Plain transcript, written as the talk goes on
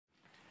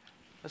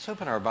Let's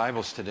open our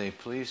Bibles today,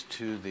 please,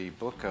 to the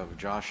book of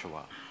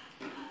Joshua.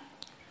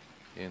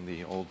 In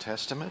the Old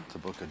Testament, the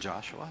book of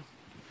Joshua,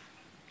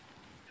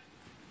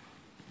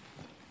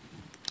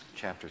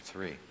 chapter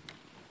 3.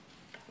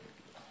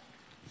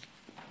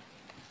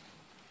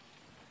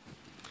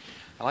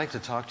 I'd like to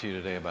talk to you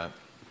today about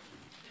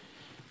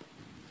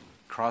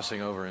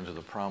crossing over into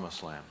the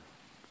Promised Land.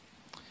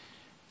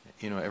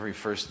 You know, every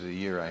first of the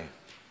year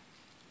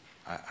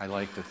I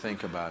like to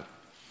think about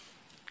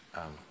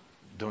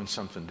doing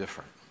something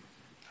different,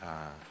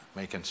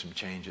 making some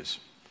changes,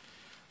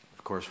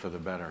 of course, for the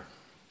better.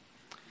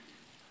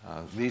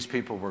 These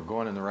people were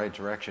going in the right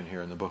direction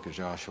here in the book of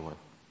Joshua.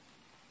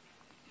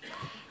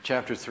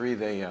 Chapter 3,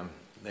 they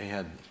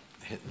had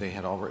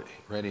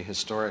already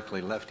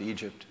historically left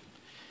Egypt,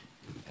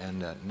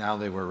 and now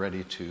they were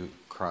ready to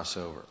cross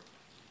over.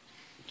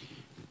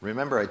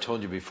 Remember, I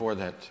told you before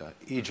that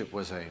Egypt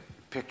was a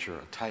picture,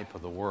 a type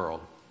of the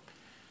world.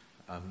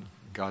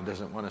 God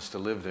doesn't want us to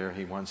live there.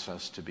 He wants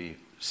us to be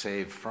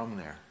saved from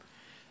there.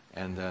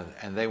 And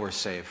they were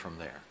saved from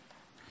there.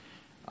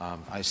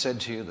 I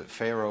said to you that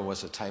Pharaoh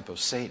was a type of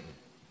Satan.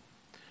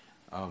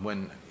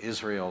 When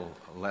Israel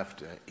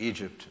left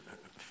Egypt,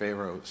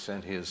 Pharaoh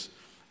sent his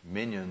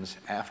minions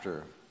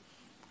after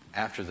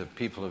the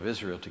people of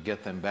Israel to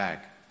get them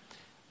back.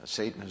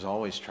 Satan is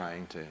always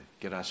trying to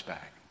get us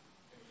back.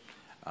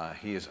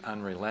 He is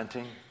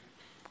unrelenting.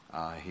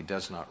 He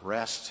does not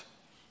rest.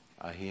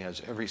 He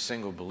has every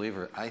single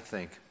believer, I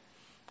think,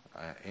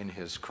 in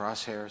his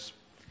crosshairs,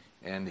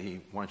 and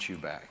he wants you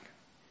back.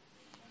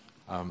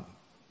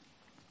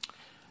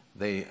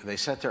 They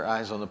set their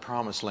eyes on the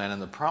Promised Land,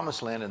 and the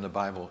Promised Land in the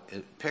Bible,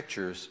 it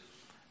pictures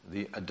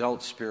the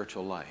adult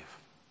spiritual life,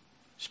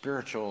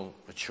 spiritual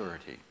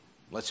maturity.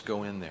 Let's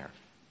go in there.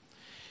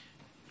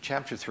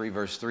 Chapter 3,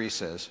 verse 3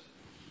 says,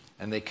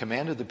 "And they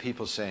commanded the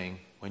people, saying,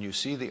 when you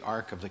see the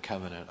ark of the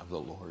covenant of the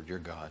Lord your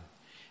God,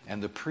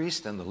 and the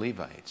priests and the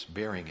Levites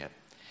bearing it,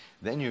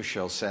 then you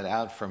shall set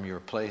out from your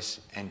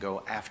place and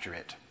go after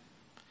it."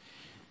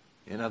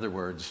 In other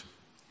words,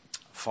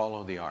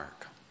 follow the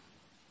ark.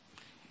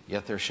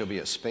 "Yet there shall be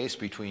a space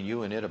between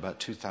you and it about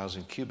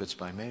 2,000 cubits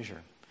by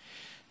measure.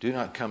 Do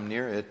not come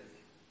near it,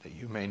 that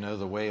you may know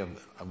the way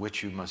of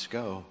which you must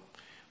go,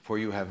 for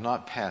you have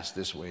not passed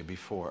this way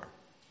before."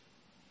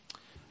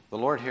 The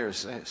Lord here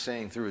is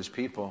saying through his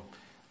people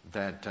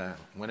that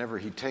whenever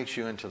he takes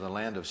you into the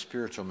land of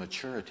spiritual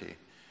maturity,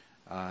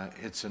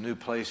 it's a new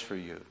place for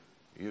you.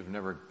 You've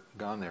never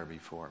gone there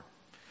before.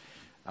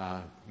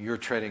 You're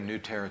treading new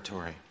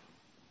territory.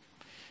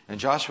 And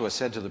Joshua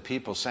said to the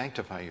people,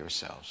 "Sanctify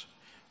yourselves,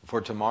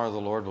 for tomorrow the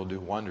Lord will do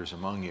wonders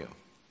among you."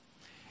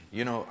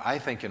 You know, I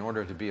think in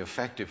order to be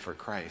effective for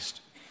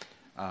Christ,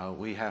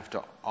 we have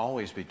to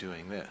always be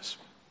doing this,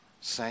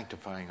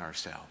 sanctifying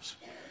ourselves,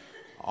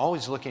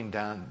 always looking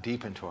down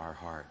deep into our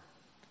heart.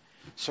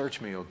 "Search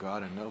me, O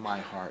God, and know my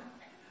heart.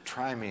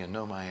 Try me and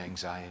know my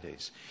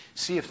anxieties.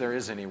 See if there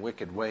is any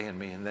wicked way in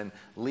me, and then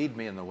lead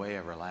me in the way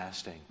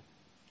everlasting."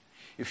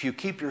 If you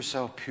keep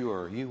yourself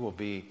pure, you will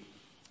be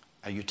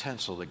a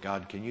utensil that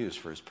God can use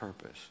for his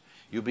purpose.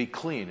 You'll be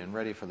clean and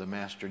ready for the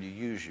Master to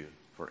use you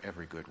for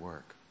every good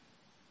work.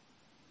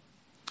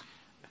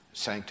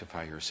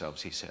 Sanctify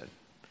yourselves, he said.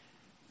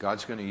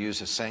 God's going to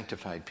use a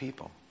sanctified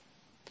people.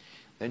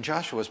 Then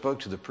Joshua spoke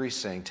to the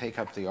priests, saying, "Take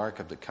up the ark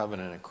of the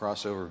covenant and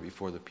cross over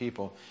before the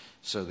people."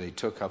 So they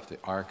took up the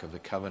ark of the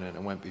covenant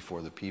and went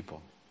before the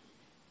people.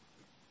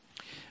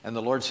 And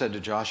the Lord said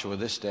to Joshua,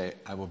 "This day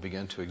I will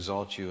begin to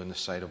exalt you in the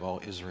sight of all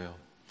Israel,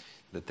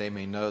 that they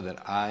may know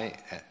that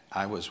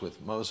I was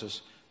with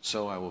Moses,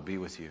 so I will be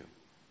with you."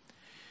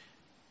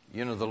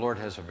 You know, the Lord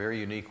has a very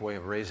unique way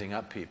of raising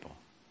up people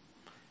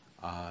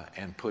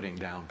and putting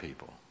down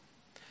people.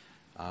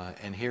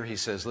 And here he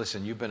says,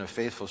 "Listen, you've been a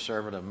faithful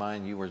servant of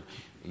mine.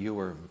 You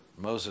were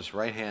Moses'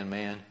 right-hand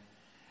man.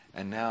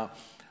 And now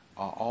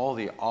all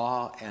the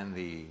awe and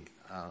the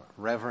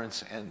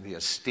reverence and the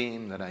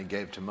esteem that I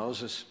gave to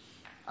Moses,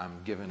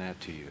 I'm giving that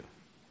to you.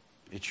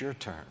 It's your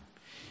turn.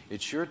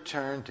 It's your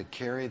turn to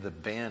carry the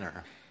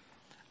banner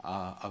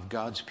of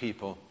God's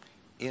people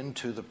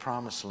into the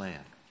Promised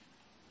Land."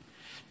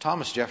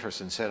 Thomas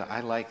Jefferson said, "I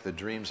like the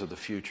dreams of the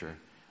future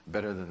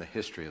better than the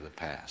history of the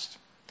past."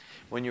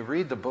 When you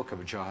read the book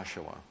of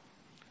Joshua,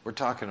 we're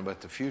talking about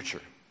the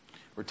future.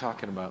 We're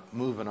talking about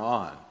moving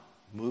on,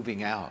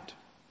 moving out.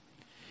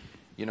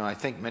 You know, I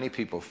think many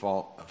people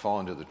fall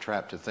into the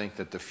trap to think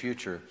that the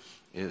future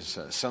is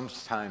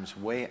sometimes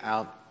way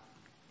out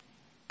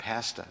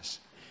past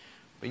us.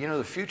 But you know,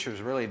 the future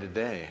is really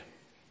today.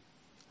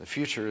 The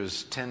future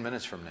is 10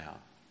 minutes from now.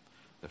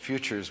 The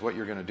future is what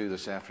you're going to do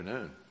this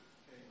afternoon.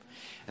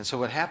 And so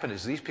what happened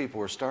is these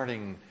people were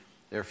starting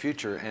their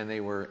future, and they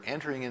were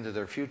entering into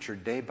their future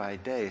day by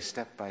day,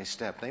 step by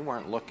step. They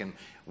weren't looking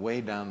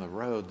way down the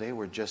road. They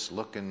were just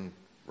looking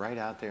right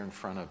out there in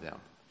front of them.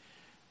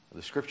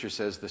 The scripture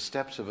says, "The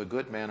steps of a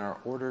good man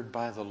are ordered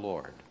by the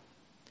Lord."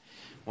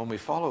 When we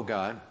follow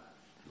God,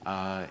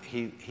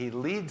 He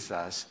leads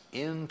us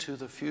into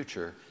the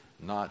future,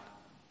 not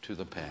to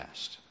the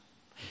past.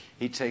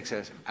 He takes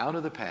us out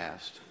of the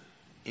past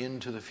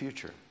into the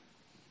future.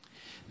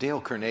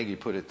 Dale Carnegie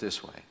put it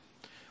this way: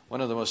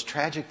 one of the most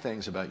tragic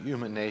things about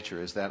human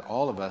nature is that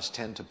all of us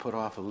tend to put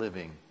off a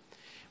living.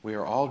 We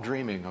are all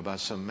dreaming about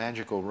some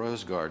magical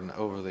rose garden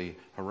over the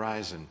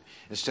horizon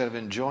instead of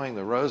enjoying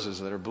the roses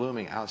that are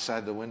blooming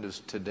outside the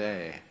windows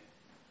today.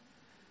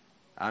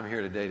 I'm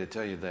here today to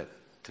tell you that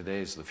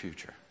today is the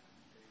future.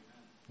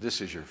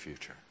 This is your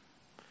future.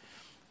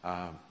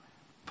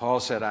 Paul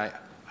said,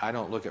 I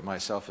don't look at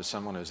myself as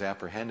someone who's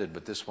apprehended,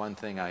 but this one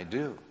thing I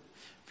do,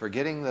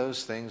 forgetting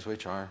those things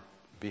which are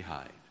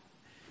behind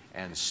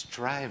and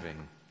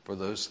striving for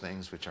those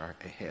things which are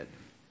ahead.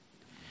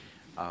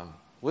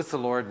 With the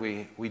Lord,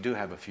 we do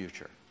have a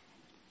future.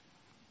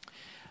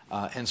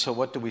 And so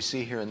what do we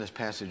see here in this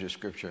passage of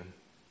Scripture?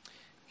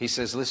 He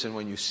says, listen,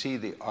 when you see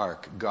the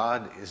ark,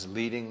 God is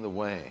leading the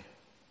way.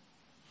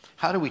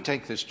 How do we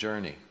take this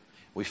journey?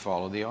 We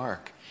follow the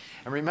ark.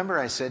 And remember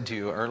I said to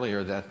you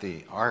earlier that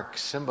the ark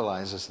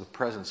symbolizes the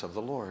presence of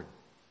the Lord.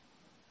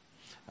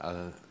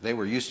 They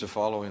were used to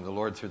following the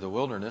Lord through the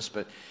wilderness,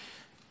 but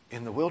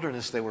in the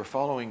wilderness they were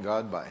following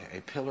God by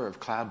a pillar of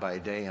cloud by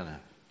day and a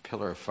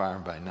pillar of fire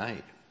by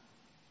night.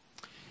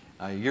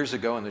 Years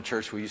ago in the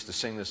church we used to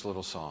sing this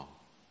little song.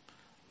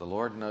 The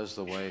Lord knows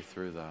the way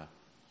through the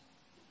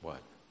what?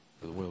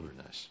 The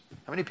wilderness.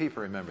 How many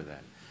people remember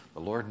that? The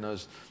Lord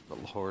knows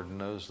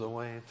the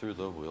way through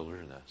the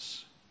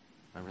wilderness.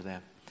 Remember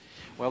that?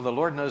 Well, the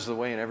Lord knows the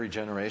way in every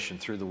generation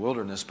through the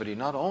wilderness, but He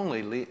not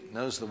only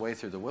knows the way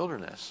through the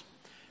wilderness,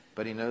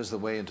 but He knows the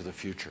way into the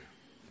future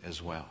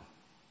as well.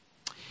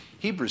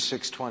 Hebrews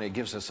 6:20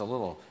 gives us a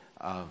little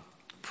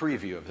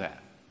preview of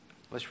that.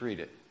 Let's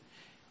read it.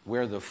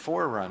 Where the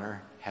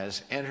forerunner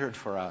has entered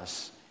for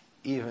us,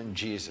 even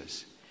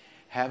Jesus,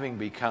 having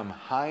become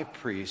high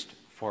priest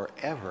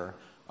forever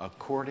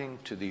according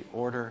to the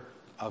order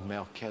of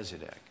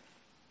Melchizedek.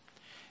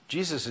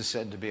 Jesus is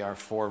said to be our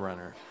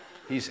forerunner.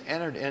 He's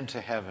entered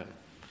into heaven.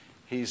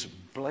 He's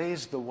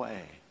blazed the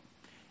way.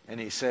 And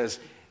he says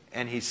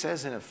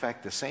in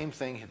effect the same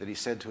thing that He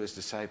said to His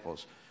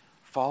disciples,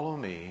 follow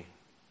me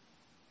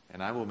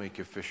and I will make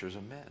you fishers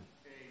of men.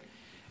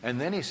 And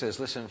then He says,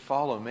 listen,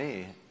 follow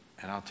me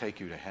and I'll take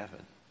you to heaven.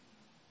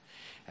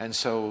 And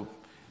so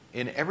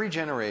in every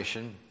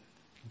generation,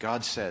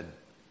 God said,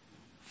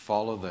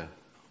 follow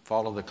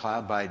the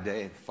cloud by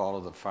day,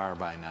 follow the fire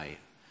by night.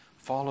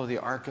 Follow the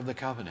Ark of the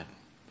Covenant.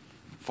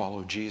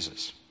 Follow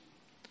Jesus.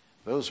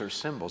 Those are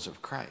symbols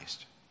of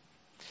Christ.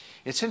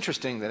 It's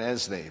interesting that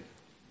as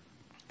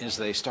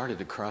they started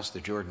to cross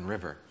the Jordan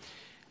River,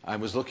 I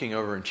was looking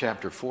over in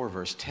chapter 4,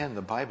 verse 10,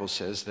 the Bible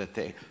says that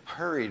they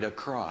hurried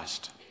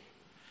across.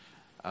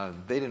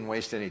 They didn't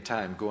waste any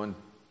time going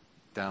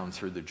down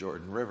through the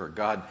Jordan River.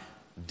 God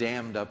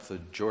dammed up the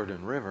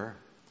Jordan River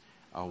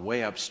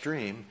way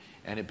upstream,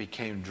 and it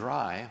became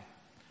dry.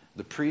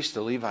 The priests,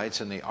 the Levites,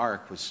 and the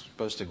ark was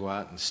supposed to go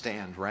out and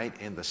stand right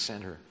in the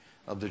center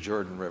of the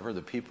Jordan River.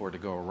 The people were to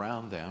go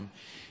around them.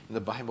 And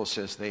the Bible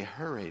says they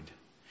hurried.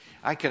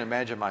 I can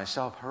imagine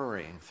myself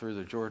hurrying through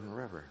the Jordan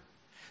River,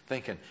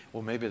 thinking,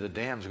 well, maybe the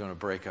dam's going to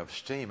break up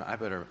steam. I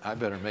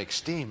better make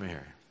steam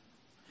here.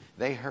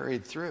 They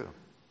hurried through.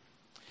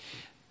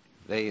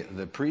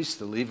 The priests,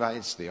 the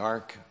Levites, the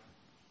ark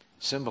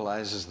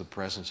symbolizes the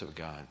presence of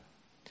God.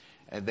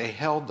 And they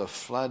held the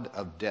flood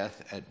of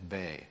death at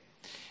bay.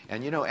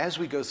 And you know, as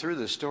we go through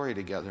this story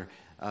together,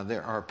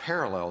 there are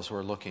parallels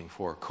we're looking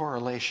for,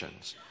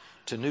 correlations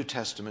to New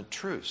Testament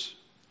truths.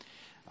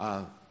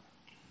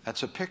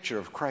 That's a picture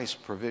of Christ's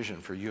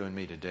provision for you and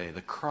me today.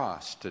 The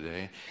cross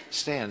today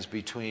stands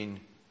between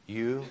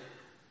you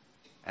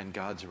and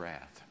God's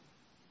wrath.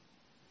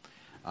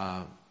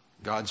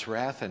 God's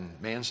wrath and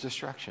man's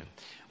destruction.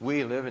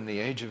 We live in the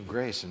age of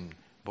grace, and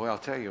boy, I'll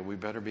tell you, we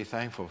better be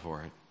thankful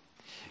for it.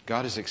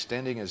 God is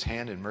extending His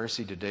hand in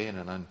mercy today in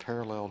an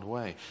unparalleled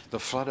way. The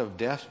flood of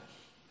death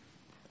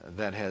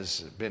that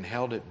has been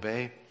held at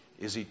bay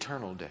is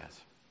eternal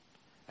death.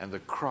 And the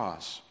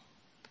cross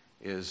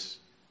is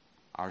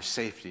our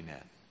safety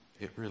net.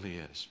 It really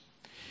is.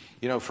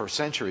 You know, for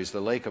centuries,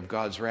 the lake of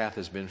God's wrath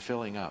has been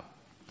filling up.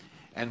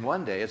 And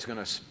one day it's going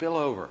to spill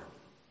over.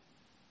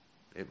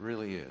 It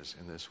really is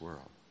in this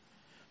world.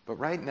 But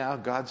right now,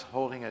 God's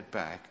holding it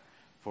back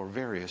for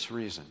various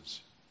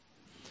reasons.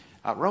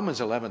 Romans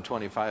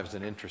 11:25 is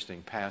an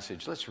interesting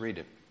passage. Let's read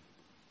it.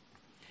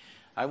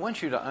 I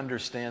want you to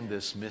understand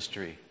this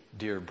mystery,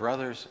 dear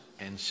brothers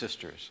and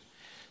sisters,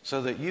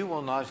 so that you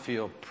will not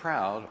feel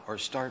proud or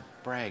start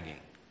bragging.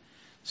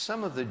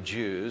 Some of the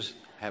Jews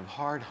have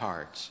hard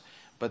hearts,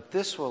 but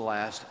this will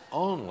last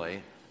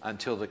only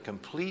until the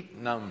complete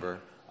number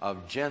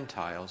of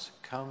Gentiles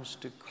comes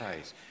to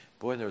Christ.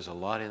 Boy, there's a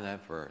lot in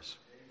that verse.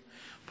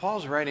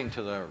 Paul's writing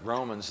to the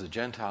Romans, the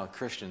Gentile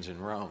Christians in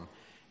Rome.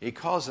 He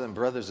calls them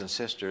brothers and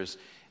sisters,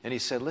 and he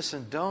said,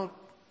 listen, don't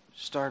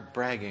start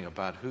bragging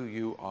about who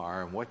you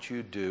are and what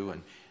you do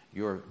and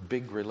your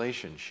big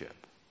relationship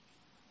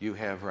you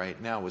have right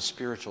now with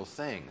spiritual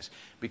things,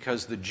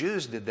 because the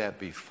Jews did that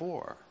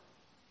before.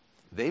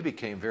 They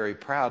became very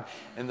proud,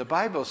 and the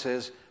Bible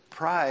says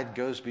pride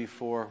goes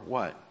before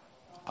what?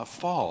 a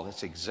fall.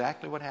 That's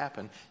exactly what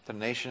happened to the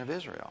nation of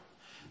Israel.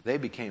 They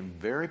became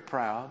very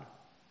proud,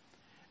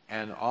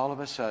 and all of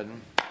a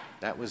sudden,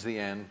 that was the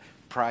end.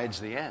 Pride's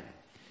the end.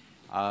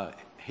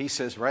 He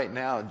says right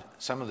now,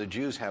 some of the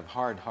Jews have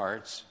hard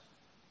hearts,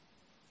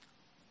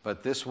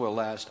 but this will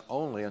last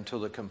only until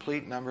the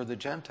complete number of the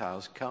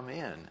Gentiles come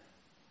in.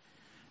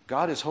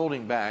 God is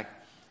holding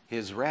back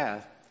his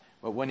wrath,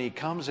 but when he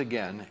comes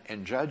again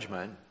in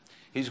judgment,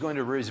 he's going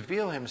to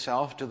reveal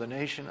himself to the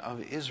nation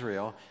of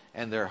Israel,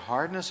 and their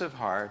hardness of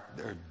heart,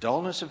 their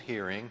dullness of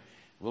hearing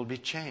will be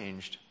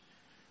changed.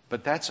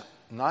 But that's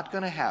not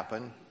going to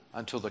happen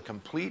until the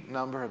complete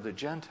number of the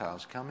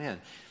Gentiles come in.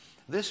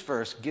 This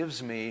verse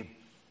gives me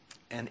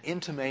an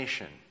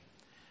intimation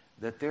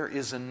that there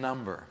is a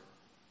number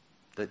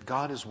that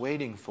God is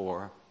waiting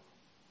for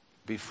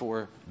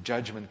before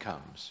judgment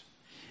comes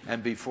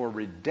and before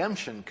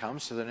redemption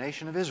comes to the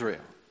nation of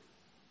Israel.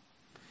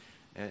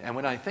 And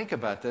when I think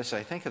about this,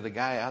 I think of the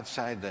guy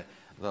outside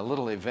the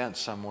little event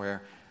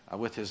somewhere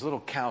with his little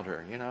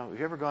counter. You know, have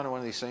you ever gone to one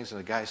of these things and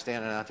the guy's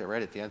standing out there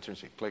right at the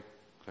entrance, and click,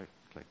 click,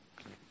 click,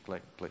 click,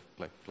 click, click,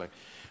 click, click.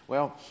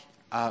 Well,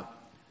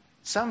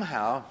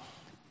 somehow,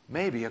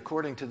 maybe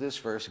according to this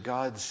verse,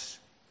 God's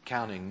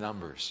counting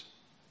numbers.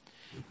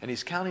 And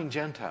he's counting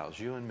Gentiles,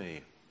 you and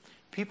me,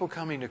 people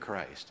coming to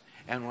Christ.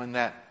 And when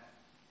that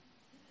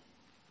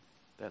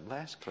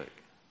last click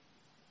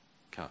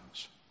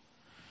comes,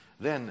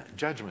 then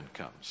judgment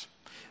comes.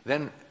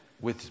 Then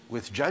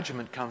with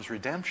judgment comes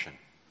redemption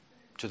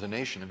to the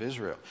nation of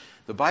Israel.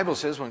 The Bible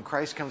says when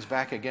Christ comes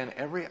back again,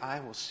 every eye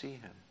will see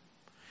him.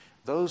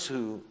 Those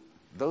who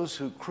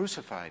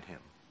crucified him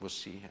will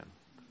see him.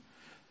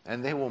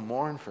 And they will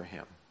mourn for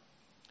him.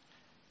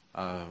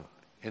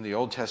 In the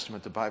Old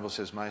Testament, the Bible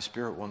says, my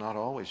spirit will not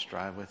always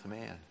strive with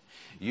man.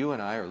 You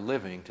and I are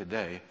living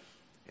today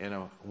in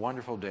a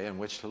wonderful day in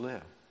which to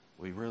live.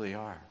 We really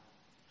are.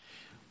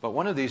 But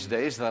one of these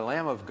days, the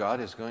Lamb of God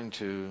is going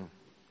to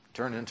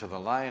turn into the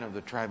Lion of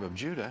the tribe of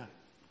Judah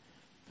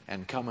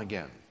and come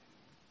again.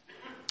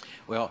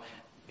 Well,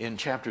 in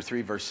chapter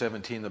 3, verse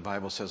 17, the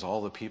Bible says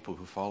all the people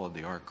who followed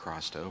the ark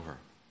crossed over.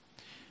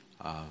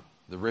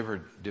 The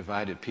river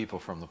divided people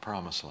from the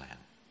promised land.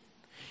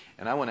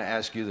 And I want to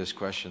ask you this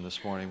question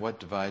this morning. What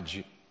divides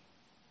you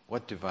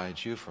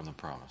from the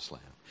promised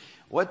land?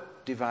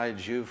 What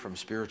divides you from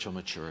spiritual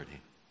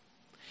maturity?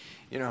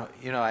 You know,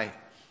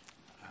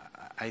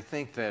 I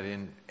think that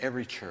in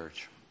every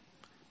church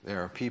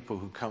there are people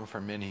who come for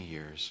many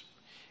years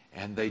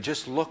and they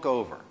just look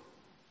over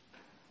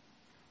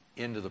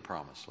into the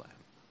promised land.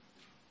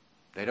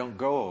 They don't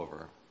go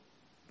over,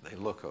 they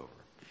look over.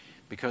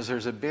 Because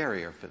there's a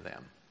barrier for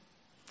them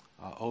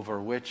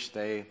over which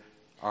they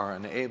are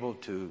unable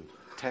to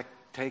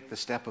take the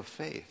step of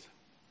faith.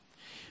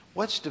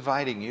 What's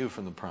dividing you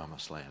from the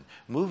promised land?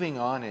 Moving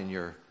on in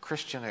your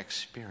Christian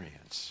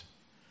experience.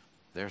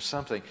 There's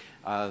something.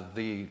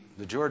 The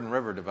Jordan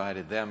River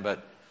divided them,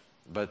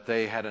 but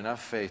they had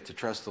enough faith to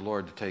trust the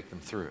Lord to take them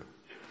through.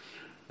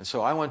 And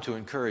so I want to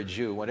encourage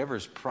you,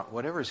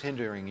 whatever's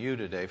hindering you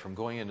today from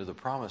going into the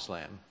promised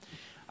land,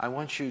 I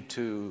want you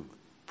to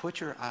put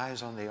your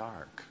eyes on the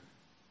ark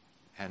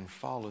and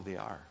follow the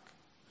ark.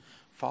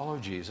 Follow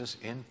Jesus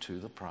into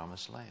the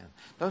promised land.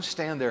 Don't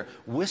stand there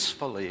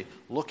wistfully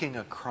looking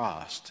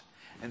across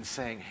and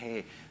saying,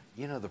 hey,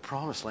 you know, the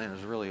promised land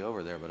is really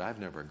over there, but I've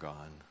never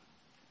gone.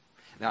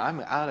 Now, I'm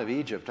out of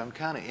Egypt. I'm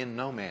kind of in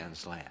no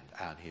man's land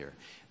out here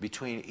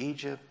between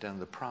Egypt and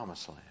the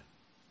promised land,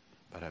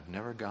 but I've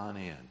never gone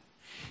in.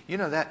 You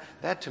know,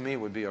 that to me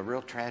would be a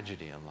real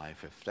tragedy in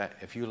life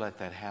if you let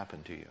that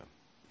happen to you,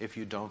 if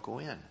you don't go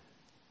in.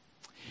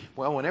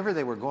 Well, whenever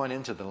they were going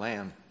into the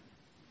land,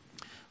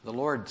 the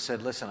Lord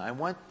said, listen, I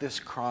want this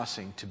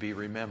crossing to be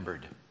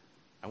remembered.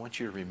 I want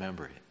you to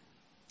remember it.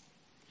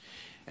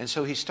 And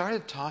so he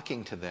started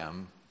talking to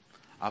them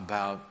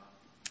about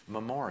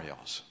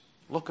memorials.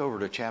 Look over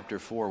to chapter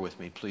 4 with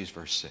me, please,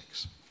 verse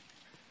 6.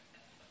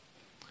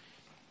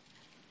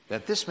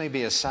 That this may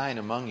be a sign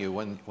among you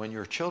when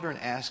your children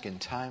ask in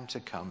time to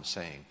come,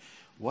 saying,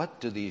 what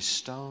do these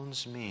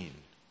stones mean?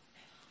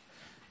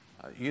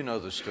 You know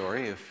the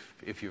story,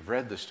 if you've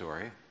read the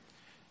story.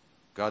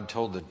 God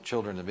told the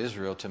children of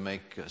Israel to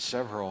make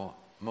several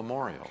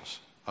memorials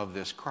of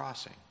this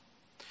crossing.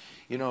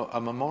 You know,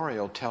 a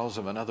memorial tells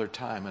of another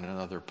time and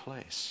another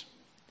place.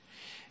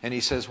 And he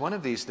says, one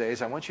of these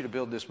days, I want you to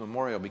build this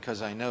memorial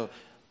because I know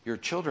your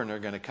children are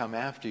going to come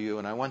after you,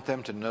 and I want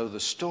them to know the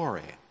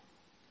story.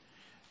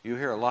 You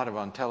hear a lot of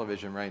on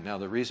television right now,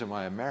 the reason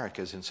why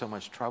America is in so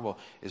much trouble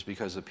is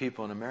because the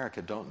people in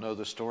America don't know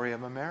the story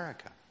of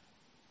America.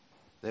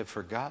 They've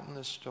forgotten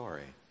the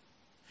story.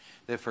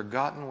 They've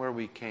forgotten where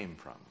we came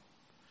from.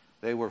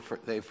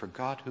 They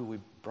forgot who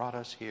brought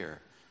us here,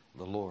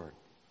 the Lord.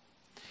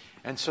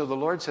 And so the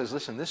Lord says,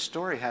 listen, this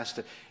story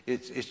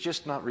it's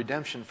just not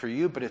redemption for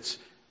you, but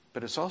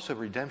it's also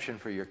redemption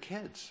for your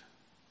kids.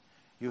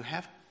 You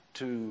have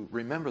to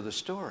remember the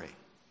story.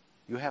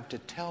 You have to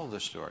tell the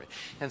story.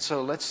 And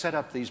so let's set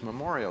up these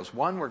memorials.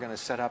 One we're going to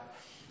set up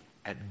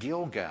at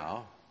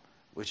Gilgal,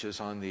 which is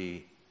on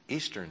the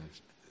eastern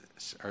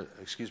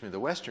the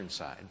western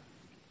side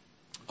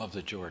of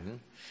the Jordan,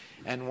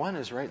 and one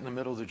is right in the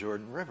middle of the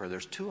Jordan River.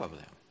 There's two of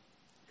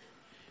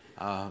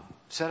them.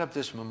 Set up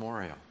this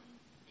memorial.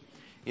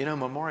 You know,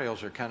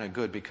 memorials are kind of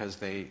good because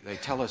they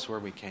tell us where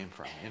we came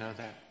from. You know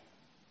that?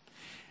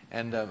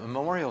 And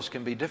memorials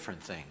can be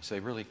different things. They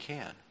really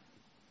can.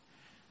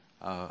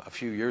 A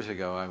few years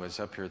ago, I was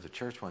up here at the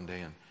church one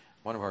day, and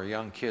one of our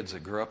young kids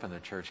that grew up in the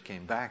church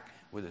came back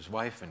with his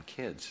wife and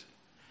kids.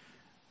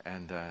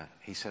 And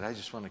he said, I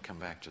just want to come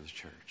back to the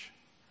church.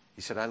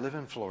 He said, I live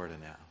in Florida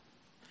now.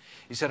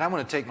 He said, I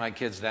want to take my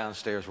kids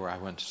downstairs where I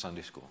went to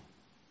Sunday school.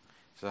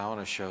 He said, I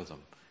want to show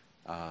them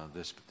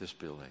this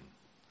building.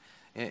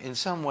 In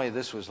some way,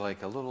 this was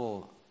like a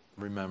little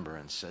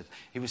remembrance.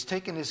 He was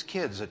taking his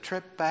kids a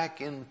trip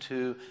back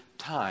into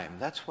time.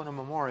 That's what a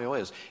memorial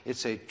is.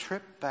 It's a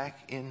trip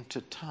back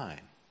into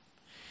time.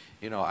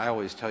 You know, I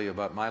always tell you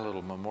about my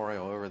little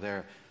memorial over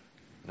there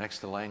next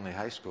to Langley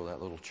High School,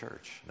 that little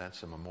church.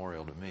 That's a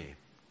memorial to me.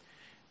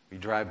 You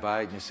drive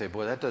by it and you say,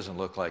 boy, that doesn't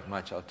look like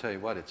much. I'll tell you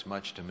what, it's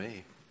much to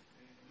me.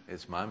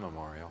 It's my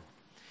memorial.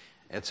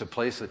 It's a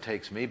place that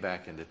takes me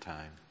back into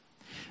time.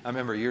 I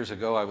remember years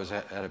ago I was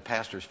at a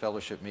pastor's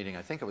fellowship meeting.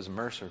 I think it was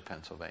Mercer,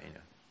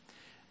 Pennsylvania.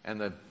 And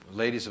the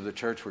ladies of the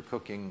church were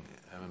cooking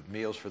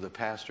meals for the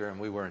pastor, and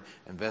we were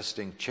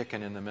investing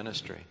chicken in the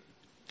ministry.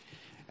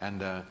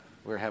 And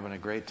we were having a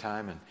great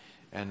time,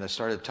 and I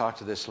started to talk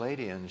to this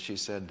lady, and she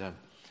said,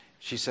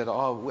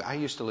 oh, I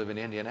used to live in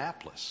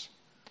Indianapolis.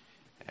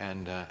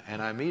 And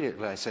I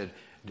immediately said,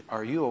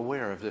 are you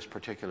aware of this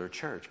particular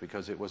church?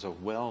 Because it was a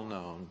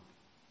well-known,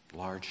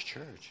 large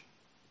church.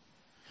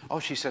 Oh,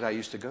 she said, I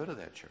used to go to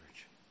that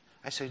church.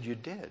 I said, you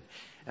did?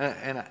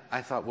 And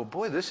I thought, well,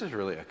 boy, this is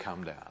really a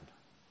come down.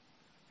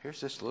 Here's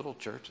this little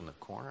church in the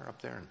corner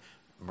up there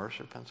in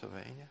Mercer,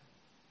 Pennsylvania.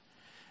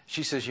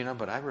 She says, you know,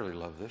 but I really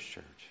love this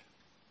church.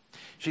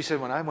 She said,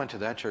 when I went to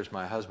that church,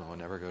 my husband would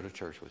never go to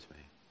church with me.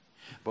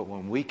 But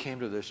when we came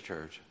to this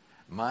church,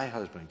 my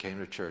husband came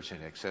to church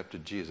and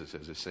accepted Jesus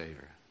as a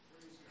Savior.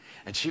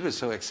 And she was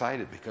so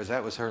excited because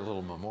that was her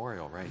little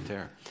memorial right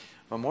there.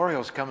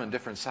 Memorials come in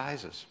different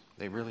sizes.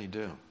 They really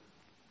do.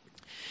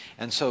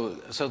 And so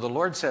the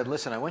Lord said,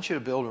 listen, I want you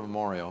to build a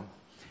memorial.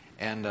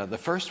 And the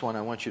first one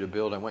I want you to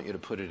build, I want you to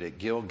put it at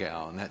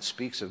Gilgal. And that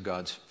speaks of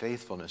God's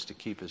faithfulness to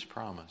keep his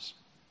promise.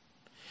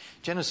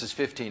 Genesis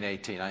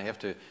 15:18. I have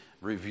to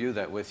review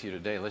that with you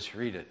today. Let's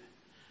read it.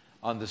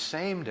 On the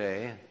same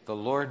day, the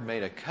Lord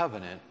made a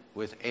covenant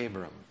with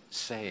Abram,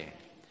 saying,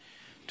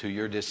 to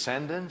your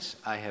descendants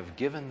I have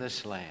given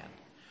this land,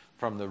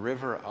 from the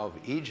river of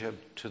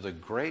Egypt to the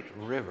great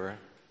river,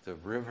 the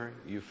river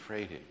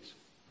Euphrates.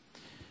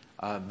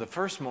 The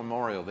first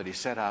memorial that he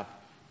set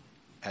up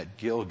at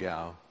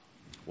Gilgal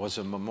was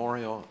a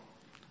memorial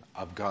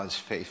of God's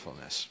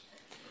faithfulness.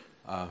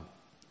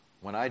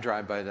 When I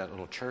drive by that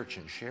little church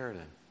in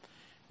Sheridan,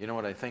 you know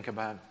what I think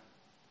about?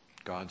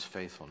 God's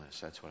faithfulness.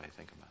 That's what I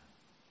think about.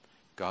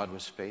 God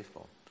was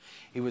faithful.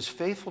 He was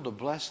faithful to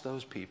bless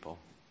those people.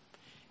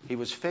 He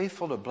was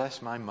faithful to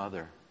bless my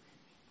mother,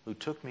 who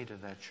took me to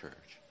that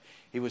church.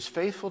 He was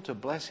faithful to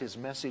bless his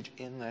message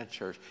in that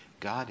church.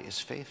 God is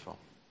faithful.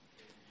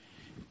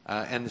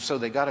 And so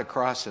they got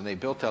across and they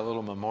built that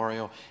little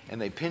memorial,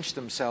 and they pinched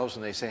themselves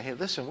and they say, hey,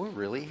 listen, we're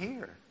really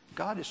here.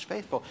 God is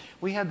faithful.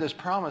 We had this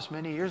promise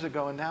many years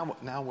ago, and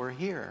now we're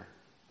here.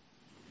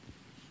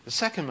 The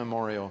second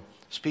memorial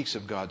speaks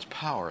of God's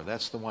power.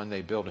 That's the one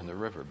they built in the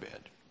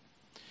riverbed.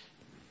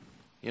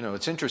 You know,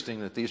 it's interesting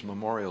that these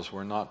memorials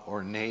were not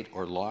ornate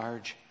or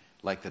large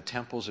like the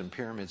temples and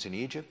pyramids in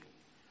Egypt.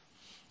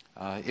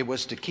 It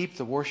was to keep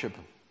the worship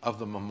of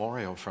the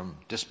memorial from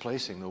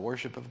displacing the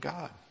worship of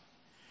God.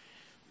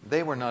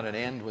 They were not an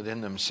end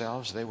within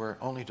themselves. They were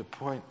only to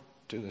point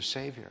to the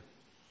Savior.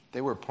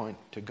 They were point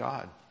to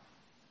God.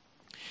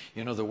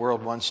 You know, the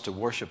world wants to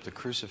worship the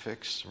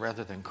crucifix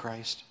rather than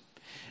Christ,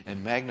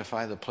 and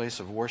magnify the place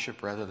of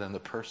worship rather than the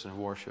person of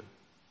worship.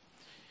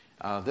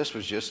 This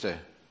was just a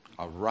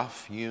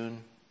rough-hewn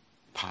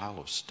pile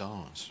of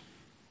stones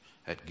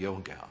at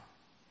Gilgal.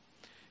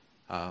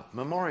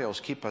 Memorials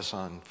keep us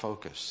on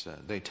focus.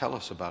 They tell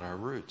us about our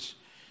roots.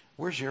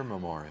 Where's your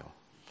memorial?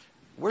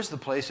 Where's the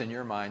place in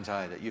your mind's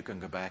eye that you can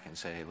go back and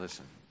say, hey,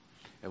 listen,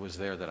 it was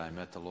there that I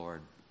met the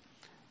Lord.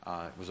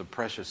 It was a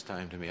precious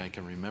time to me. I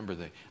can remember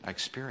the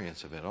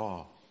experience of it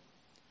all.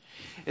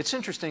 It's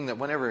interesting that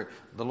whenever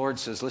the Lord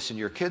says, listen,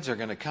 your kids are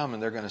going to come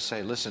and they're going to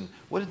say, listen,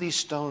 what do these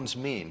stones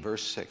mean?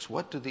 Verse 6,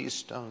 what do these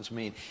stones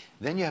mean?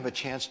 Then you have a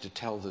chance to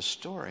tell the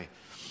story.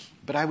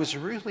 But I was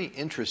really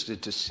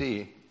interested to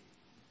see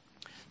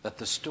that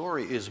the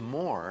story is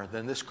more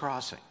than this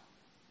crossing.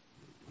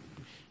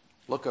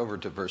 Look over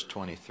to verse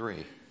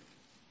 23.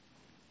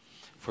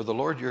 For the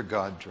Lord your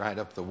God dried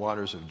up the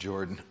waters of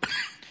Jordan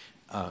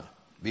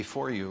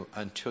before you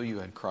until you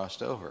had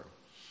crossed over,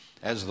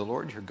 as the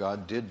Lord your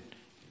God did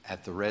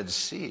at the Red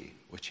Sea,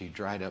 which he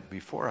dried up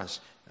before us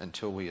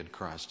until we had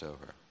crossed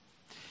over.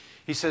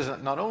 He says,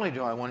 not only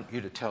do I want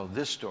you to tell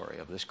this story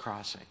of this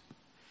crossing,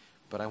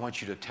 but I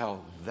want you to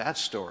tell that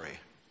story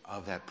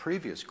of that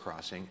previous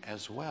crossing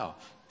as well.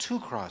 2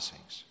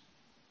 crossings.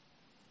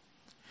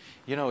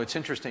 You know, it's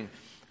interesting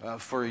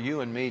for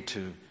you and me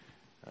to,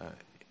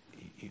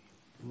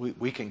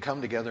 we can come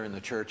together in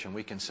the church and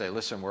we can say,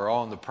 listen, we're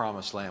all in the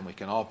promised land. We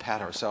can all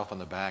pat ourselves on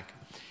the back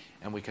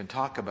and we can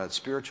talk about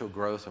spiritual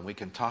growth and we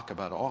can talk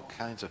about all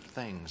kinds of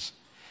things.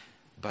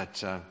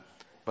 But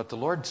the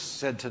Lord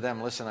said to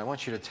them, listen, I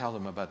want you to tell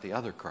them about the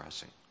other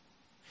crossing.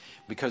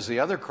 Because the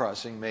other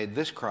crossing made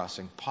this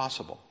crossing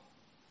possible.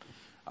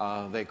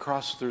 They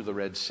crossed through the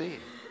Red Sea.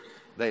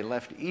 They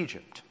left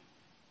Egypt.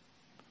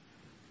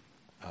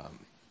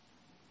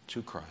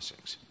 2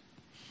 crossings.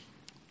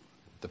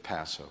 The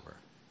Passover.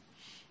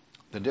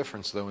 The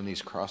difference, though, in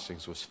these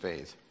crossings was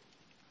faith.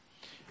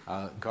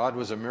 God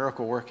was a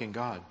miracle-working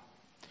God.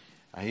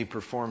 He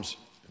performs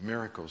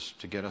miracles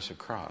to get us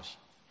across.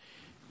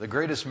 The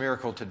greatest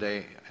miracle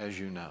today, as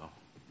you know,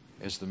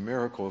 is the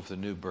miracle of the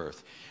new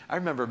birth. I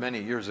remember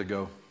many years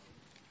ago,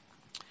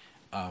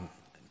 10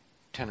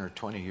 or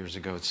 20 years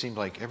ago, it seemed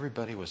like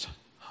everybody was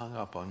hung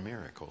up on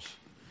miracles.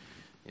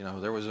 You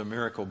know, there was a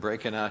miracle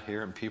breaking out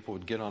here and people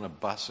would get on a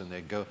bus and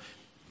they'd go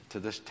to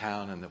this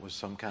town and there was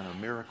some kind of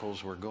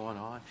miracles were going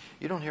on.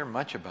 You don't hear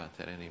much about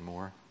that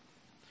anymore.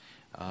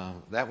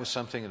 That was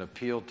something that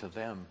appealed to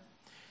them.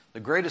 The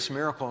greatest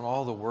miracle in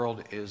all the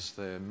world is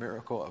the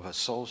miracle of a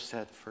soul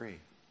set free.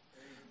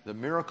 The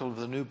miracle of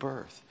the new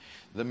birth.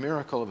 The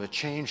miracle of a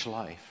changed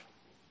life.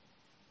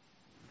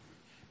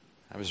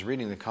 I was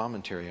reading the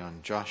commentary on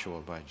Joshua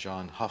by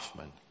John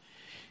Huffman.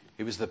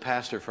 He was the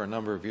pastor for a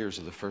number of years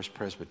of the First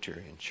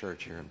Presbyterian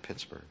Church here in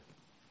Pittsburgh.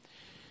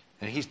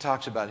 And he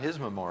talks about his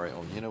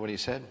memorial. You know what he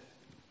said?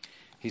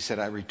 He said,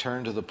 I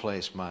returned to the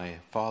place, my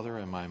father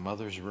and my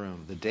mother's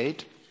room. The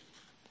date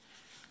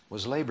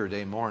was Labor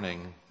Day morning,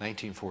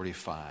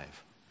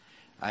 1945.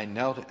 I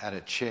knelt at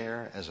a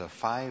chair as a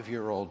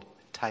 5-year-old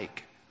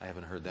tyke. I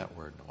haven't heard that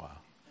word in a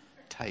while.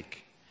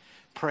 Tyke.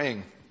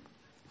 Praying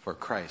for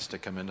Christ to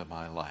come into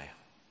my life.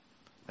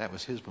 That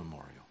was his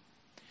memorial.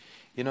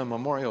 You know,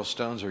 memorial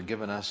stones are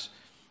given us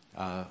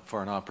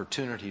for an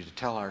opportunity to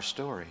tell our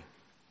story.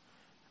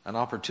 An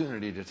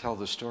opportunity to tell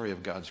the story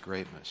of God's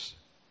greatness.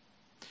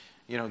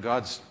 You know,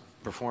 God's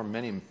performed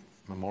many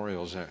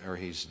memorials, or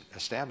he's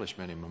established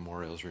many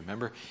memorials.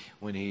 Remember,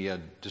 when he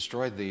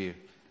destroyed the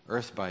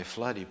earth by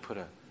flood, he put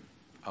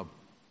a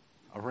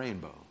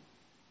rainbow.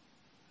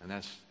 And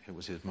it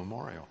was his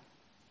memorial.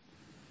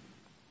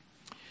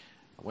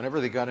 Whenever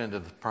they got into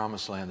the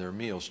promised land, their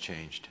meals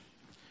changed.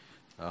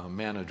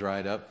 Manna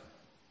dried up,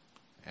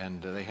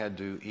 and they had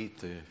to eat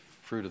the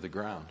fruit of the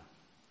ground.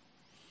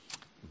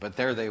 But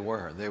there they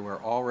were. They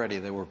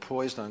were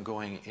poised on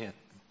going in.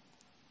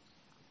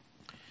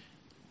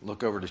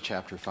 Look over to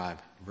chapter 5,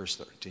 verse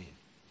 13.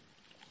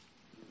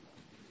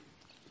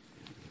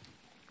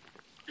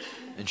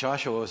 And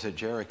Joshua was at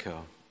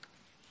Jericho.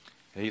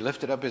 And he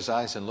lifted up his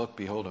eyes and looked,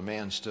 behold, a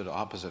man stood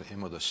opposite him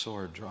with a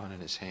sword drawn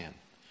in his hand.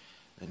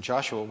 And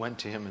Joshua went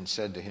to him and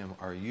said to him,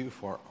 are you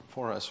for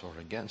us or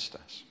against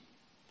us?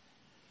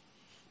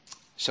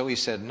 So he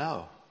said,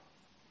 no.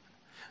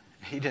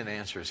 He didn't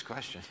answer his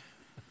question.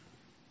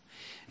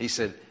 He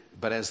said,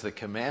 but as the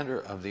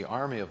commander of the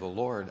army of the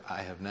Lord,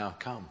 I have now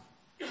come.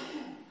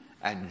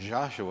 And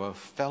Joshua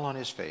fell on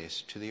his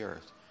face to the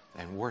earth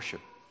and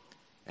worshiped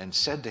and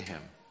said to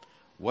him,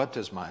 what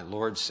does my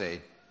Lord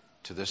say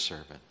to this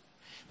servant?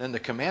 Then the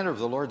commander of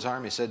the Lord's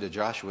army said to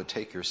Joshua,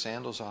 take your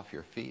sandals off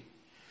your feet,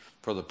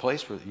 for the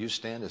place where you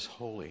stand is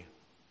holy.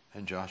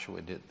 And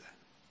Joshua did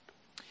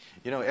that.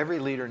 You know, every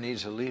leader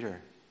needs a leader.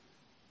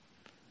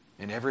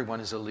 And everyone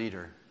is a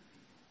leader.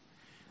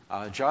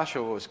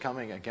 Joshua was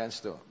coming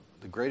against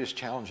the greatest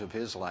challenge of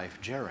his life,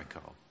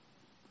 Jericho.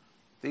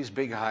 These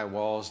big high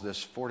walls,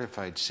 this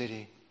fortified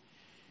city.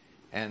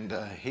 And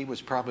he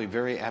was probably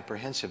very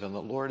apprehensive, and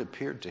the Lord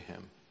appeared to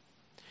him.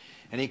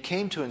 And he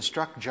came to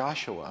instruct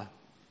Joshua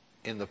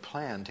in the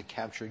plan to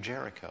capture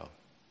Jericho.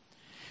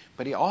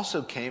 But he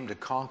also came to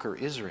conquer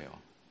Israel.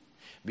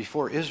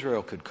 Before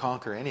Israel could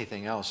conquer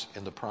anything else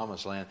in the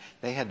promised land,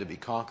 they had to be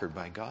conquered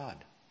by God.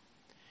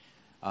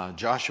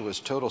 Joshua's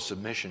total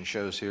submission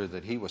shows here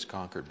that he was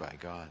conquered by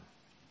God.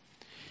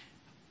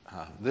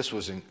 This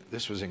was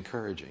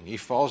encouraging. He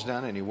falls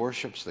down and he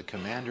worships the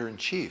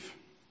commander-in-chief.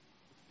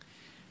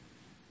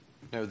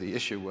 No, the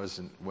issue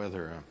wasn't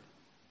whether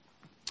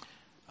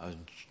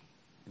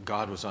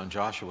God was on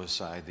Joshua's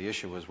side. The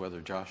issue was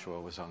whether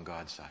Joshua was on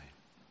God's side.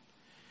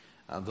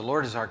 The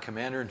Lord is our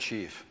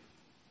commander-in-chief.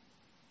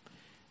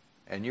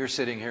 And you're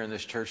sitting here in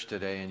this church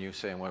today and you're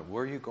saying, well,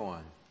 where are you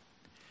going?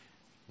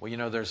 Well, you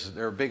know,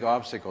 there are big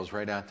obstacles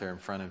right out there in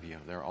front of you.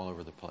 They're all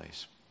over the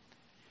place.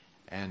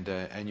 And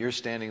you're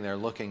standing there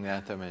looking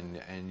at them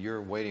and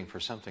you're waiting for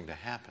something to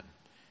happen.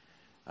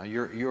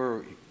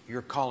 You're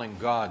calling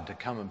God to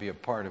come and be a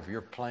part of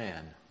your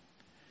plan.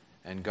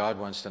 And God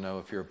wants to know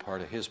if you're a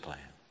part of his plan.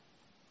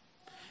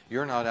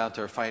 You're not out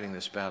there fighting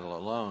this battle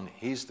alone.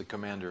 He's the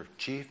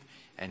commander-in-chief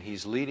and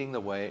he's leading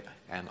the way.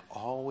 And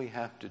all we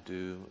have to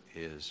do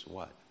is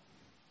what?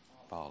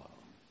 Follow.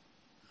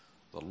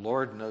 The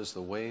Lord knows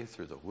the way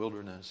through the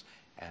wilderness,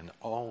 and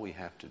all we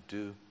have to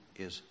do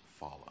is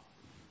follow.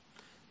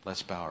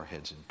 Let's bow our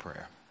heads in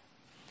prayer.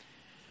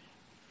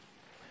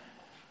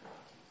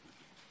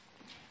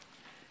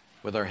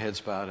 With our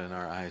heads bowed and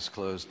our eyes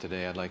closed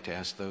today, I'd like to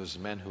ask those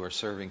men who are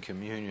serving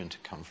communion to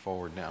come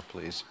forward now,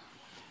 please.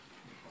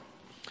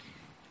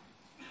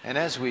 And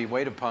as we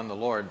wait upon the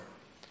Lord,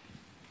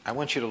 I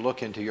want you to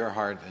look into your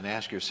heart and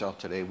ask yourself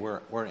today,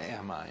 where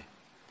am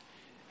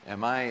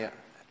I?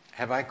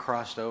 Have I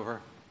crossed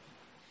over?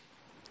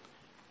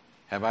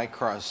 Have I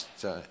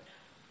crossed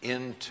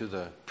into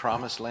the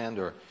promised land,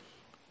 or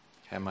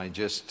am I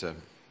just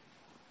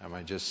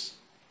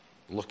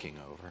looking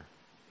over?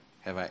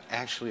 Have I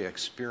actually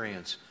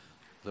experienced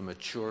the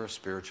mature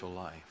spiritual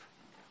life?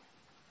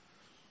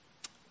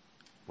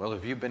 Well,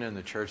 if you've been in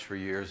the church for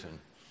years and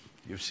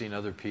you've seen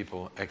other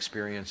people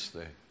experience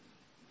the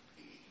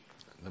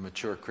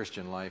mature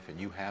Christian life and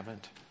you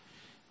haven't,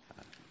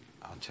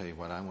 I'll tell you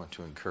what, I want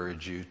to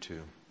encourage you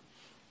to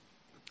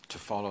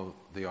follow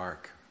the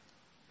ark.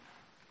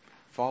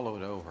 Follow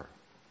it over.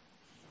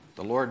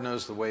 The Lord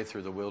knows the way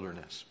through the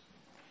wilderness.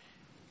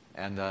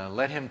 And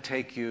let Him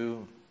take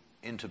you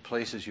into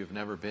places you've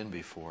never been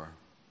before.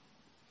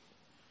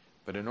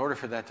 But in order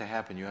for that to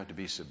happen, you have to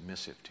be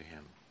submissive to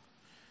Him.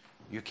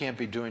 You can't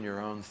be doing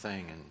your own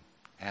thing and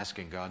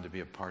asking God to be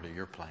a part of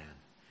your plan.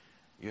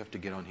 You have to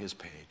get on His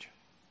page.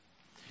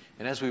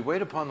 And as we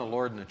wait upon the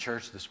Lord in the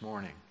church this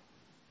morning,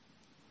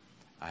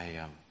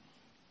 I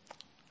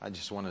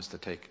just want us to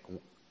take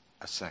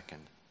a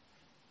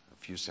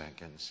few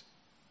seconds,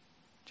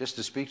 just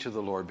to speak to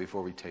the Lord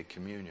before we take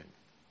communion.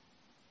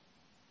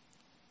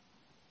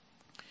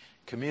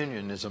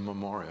 Communion is a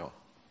memorial.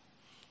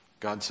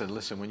 God said,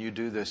 listen, when you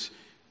do this,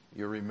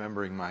 you're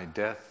remembering my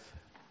death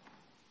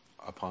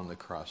upon the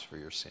cross for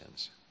your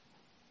sins.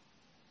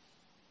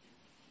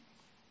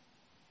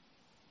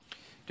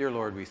 Dear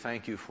Lord, we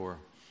thank you for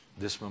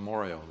this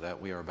memorial that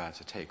we are about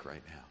to take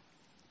right now.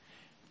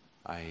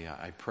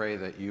 I pray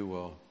that you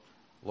will,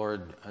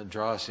 Lord,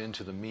 draw us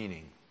into the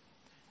meaning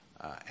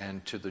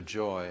and to the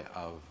joy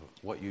of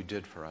what you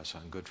did for us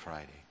on Good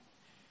Friday.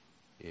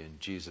 In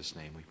Jesus'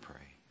 name we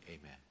pray.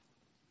 Amen.